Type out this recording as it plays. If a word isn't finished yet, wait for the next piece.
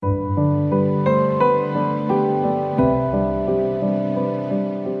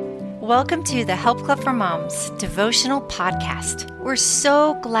Welcome to the Help Club for Moms Devotional Podcast. We're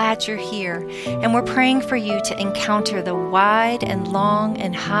so glad you're here, and we're praying for you to encounter the wide and long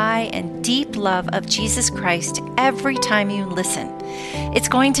and high and deep love of Jesus Christ every time you listen. It's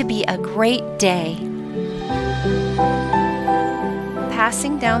going to be a great day.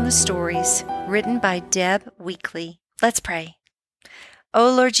 Passing down the stories, written by Deb Weekly. Let's pray. Oh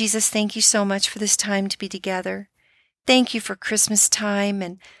Lord Jesus, thank you so much for this time to be together. Thank you for Christmas time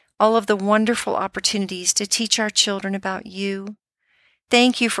and all of the wonderful opportunities to teach our children about you.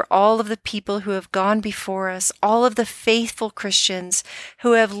 Thank you for all of the people who have gone before us, all of the faithful Christians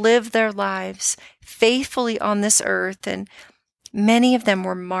who have lived their lives faithfully on this earth, and many of them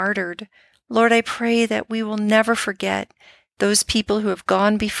were martyred. Lord, I pray that we will never forget those people who have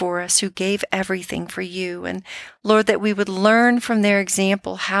gone before us, who gave everything for you. And Lord, that we would learn from their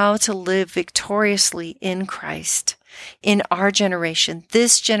example how to live victoriously in Christ. In our generation,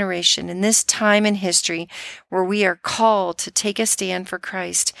 in this time in history where we are called to take a stand for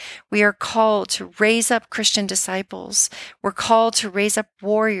Christ, we are called to raise up Christian disciples. We're called to raise up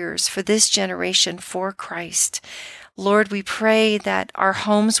warriors for this generation for Christ. Lord, we pray that our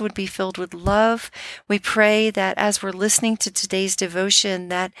homes would be filled with love. We pray that as we're listening to today's devotion,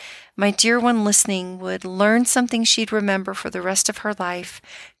 that my dear one listening would learn something she'd remember for the rest of her life.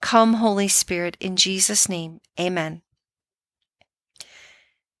 Come, Holy Spirit, in Jesus' name, amen.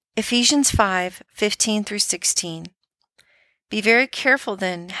 Ephesians 5:15 through 16. Be very careful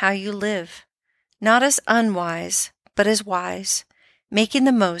then how you live, not as unwise, but as wise, making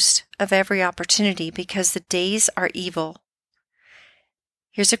the most of every opportunity because the days are evil.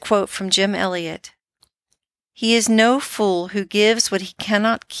 Here's a quote from Jim Elliot. He is no fool who gives what he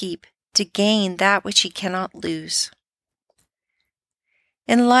cannot keep to gain that which he cannot lose.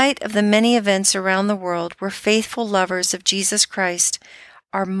 In light of the many events around the world where faithful lovers of Jesus Christ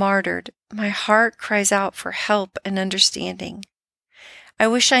are martyred, my heart cries out for help and understanding. I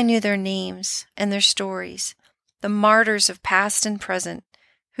wish I knew their names and their stories, the martyrs of past and present,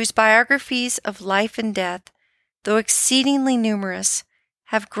 whose biographies of life and death, though exceedingly numerous,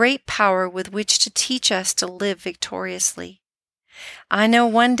 have great power with which to teach us to live victoriously. I know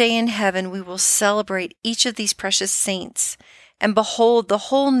one day in heaven we will celebrate each of these precious saints and behold the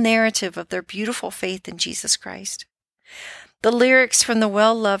whole narrative of their beautiful faith in Jesus Christ. The lyrics from the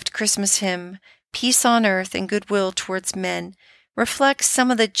well-loved Christmas hymn, Peace on Earth and Goodwill Towards Men, reflect some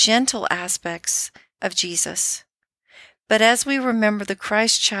of the gentle aspects of Jesus. But as we remember the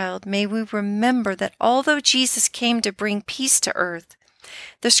Christ child, may we remember that although Jesus came to bring peace to earth,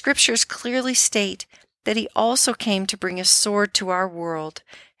 the scriptures clearly state that he also came to bring a sword to our world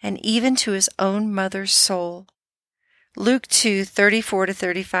and even to his own mother's soul. Luke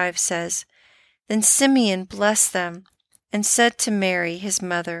 2:34-35 says, Then Simeon blessed them and said to Mary, his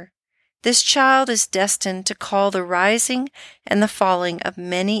mother, This child is destined to call the rising and the falling of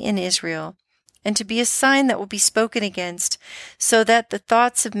many in Israel, and to be a sign that will be spoken against, so that the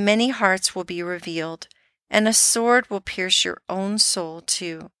thoughts of many hearts will be revealed, and a sword will pierce your own soul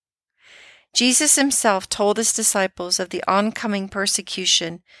too. Jesus himself told his disciples of the oncoming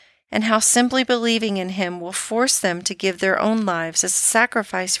persecution, and how simply believing in him will force them to give their own lives as a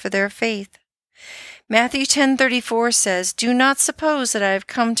sacrifice for their faith. Matthew 10:34 says, Do not suppose that I have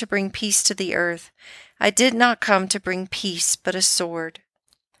come to bring peace to the earth. I did not come to bring peace, but a sword.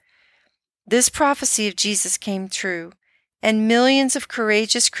 This prophecy of Jesus came true, and millions of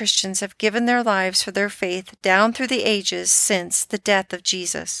courageous Christians have given their lives for their faith down through the ages since the death of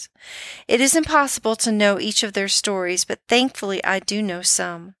Jesus. It is impossible to know each of their stories, but thankfully I do know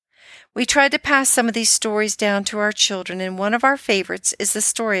some. We tried to pass some of these stories down to our children, and one of our favorites is the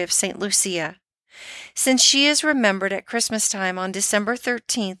story of St. Lucia. Since she is remembered at Christmas time on December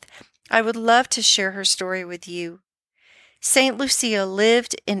 13th, I would love to share her story with you. St. Lucia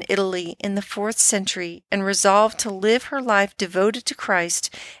lived in Italy in the 4th century and resolved to live her life devoted to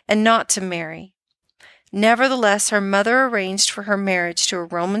Christ and not to Mary. Nevertheless, her mother arranged for her marriage to a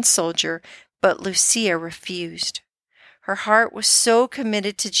Roman soldier, but Lucia refused. Her heart was so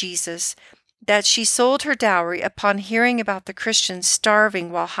committed to Jesus that she sold her dowry upon hearing about the Christians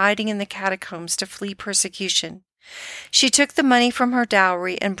starving while hiding in the catacombs to flee persecution. She took the money from her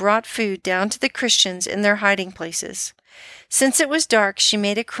dowry and brought food down to the Christians in their hiding places. Since it was dark, she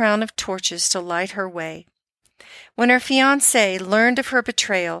made a crown of torches to light her way. When her fiancé learned of her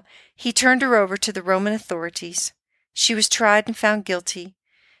betrayal, he turned her over to the Roman authorities. She was tried and found guilty.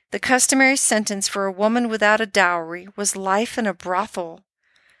 The customary sentence for a woman without a dowry was life in a brothel.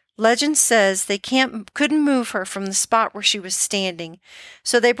 Legend says they couldn't move her from the spot where she was standing,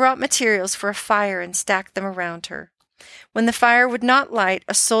 so they brought materials for a fire and stacked them around her. When the fire would not light,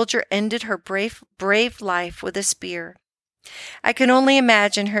 a soldier ended her brave life with a spear. I can only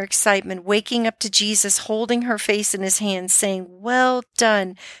imagine her excitement waking up to Jesus holding her face in his hands, saying, "Well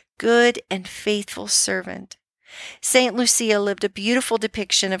done, good and faithful servant." Saint Lucia lived a beautiful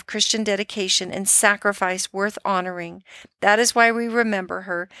depiction of Christian dedication and sacrifice worth honoring. That is why we remember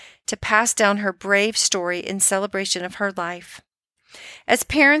her, to pass down her brave story in celebration of her life. As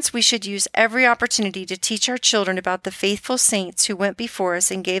parents, we should use every opportunity to teach our children about the faithful saints who went before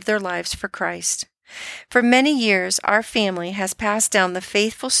us and gave their lives for Christ. For many years, our family has passed down the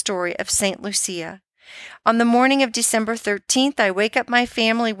faithful story of Saint Lucia. On the morning of December 13th, I wake up my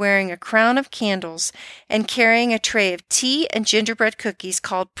family wearing a crown of candles and carrying a tray of tea and gingerbread cookies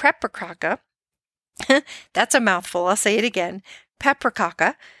called pepparkaka. That's a mouthful. I'll say it again.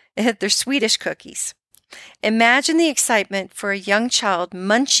 Pepparkaka. They're Swedish cookies. Imagine the excitement for a young child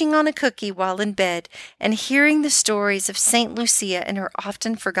munching on a cookie while in bed and hearing the stories of Saint Lucia and her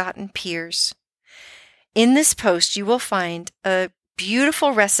often forgotten peers. In this post, you will find a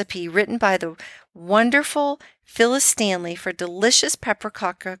beautiful recipe written by the wonderful Phyllis Stanley for delicious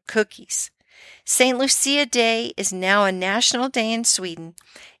pepparkaka cookies. St. Lucia Day is now a national day in Sweden.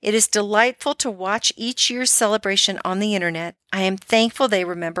 It is delightful to watch each year's celebration on the internet. I am thankful they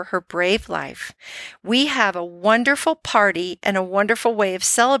remember her brave life. We have a wonderful party and a wonderful way of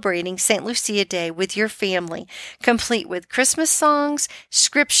celebrating St. Lucia Day with your family, complete with Christmas songs,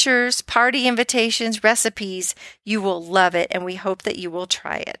 scriptures, party invitations, recipes. You will love it, and we hope that you will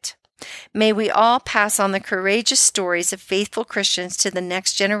try it. May we all pass on the courageous stories of faithful Christians to the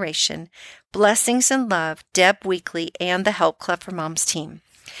next generation. Blessings and love, Deb Weekly and the Help Club for Moms team.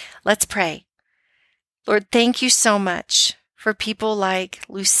 Let's pray. Lord, thank you so much for people like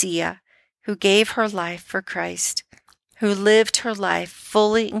Lucia, who gave her life for Christ, who lived her life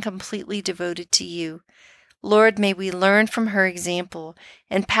fully and completely devoted to you. Lord, may we learn from her example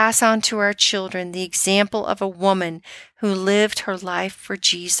and pass on to our children the example of a woman who lived her life for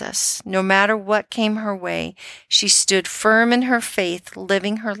Jesus. No matter what came her way, she stood firm in her faith,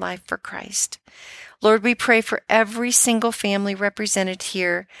 living her life for Christ. Lord, we pray for every single family represented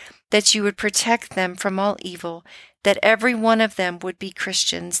here, that you would protect them from all evil, that every one of them would be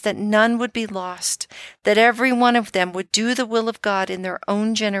Christians, that none would be lost, that every one of them would do the will of God in their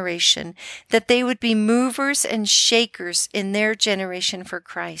own generation, that they would be movers and shakers in their generation for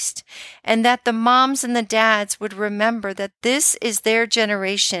Christ, and that the moms and the dads would remember that this is their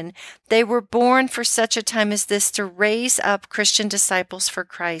generation. They were born for such a time as this to raise up Christian disciples for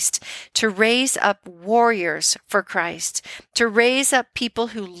Christ, to raise up warriors for Christ, to raise up people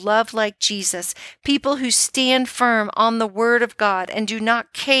who love like Jesus, people who stand firm on the Word of God and do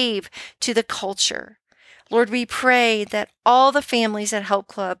not cave to the culture. Lord, we pray that all the families at Help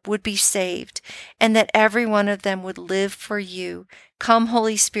Club would be saved and that every one of them would live for you. Come,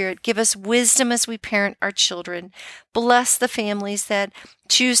 Holy Spirit, give us wisdom as we parent our children. Bless the families that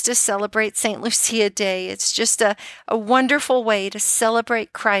choose to celebrate St. Lucia Day. It's just a wonderful way to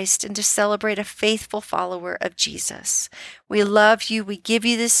celebrate Christ and to celebrate a faithful follower of Jesus. We love you. We give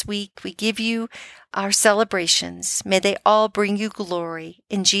you this week. We give you our celebrations. May they all bring you glory.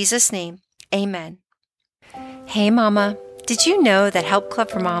 In Jesus' name, amen. Hey, Mama. Did you know that Help Club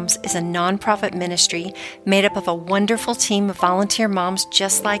for Moms is a nonprofit ministry made up of a wonderful team of volunteer moms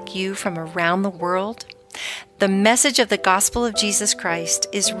just like you from around the world? The message of the gospel of Jesus Christ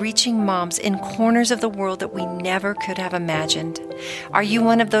is reaching moms in corners of the world that we never could have imagined. Are you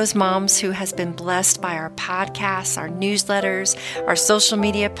one of those moms who has been blessed by our podcasts, our newsletters, our social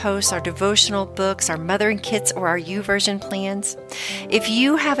media posts, our devotional books, our mothering kits, or our YouVersion plans? If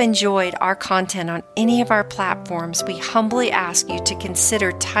you have enjoyed our content on any of our platforms, we humbly ask you to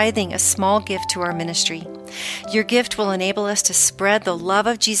consider tithing a small gift to our ministry. Your gift will enable us to spread the love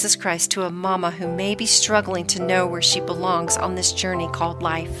of Jesus Christ to a mama who may be struggling to know where she belongs on this journey called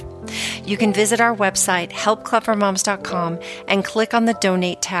life. You can visit our website, helpclubformoms.com, and click on the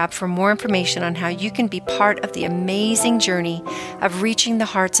Donate tab for more information on how you can be part of the amazing journey of reaching the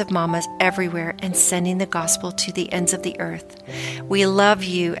hearts of mamas everywhere and sending the gospel to the ends of the earth. We love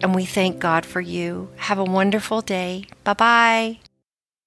you and we thank God for you. Have a wonderful day. Bye-bye.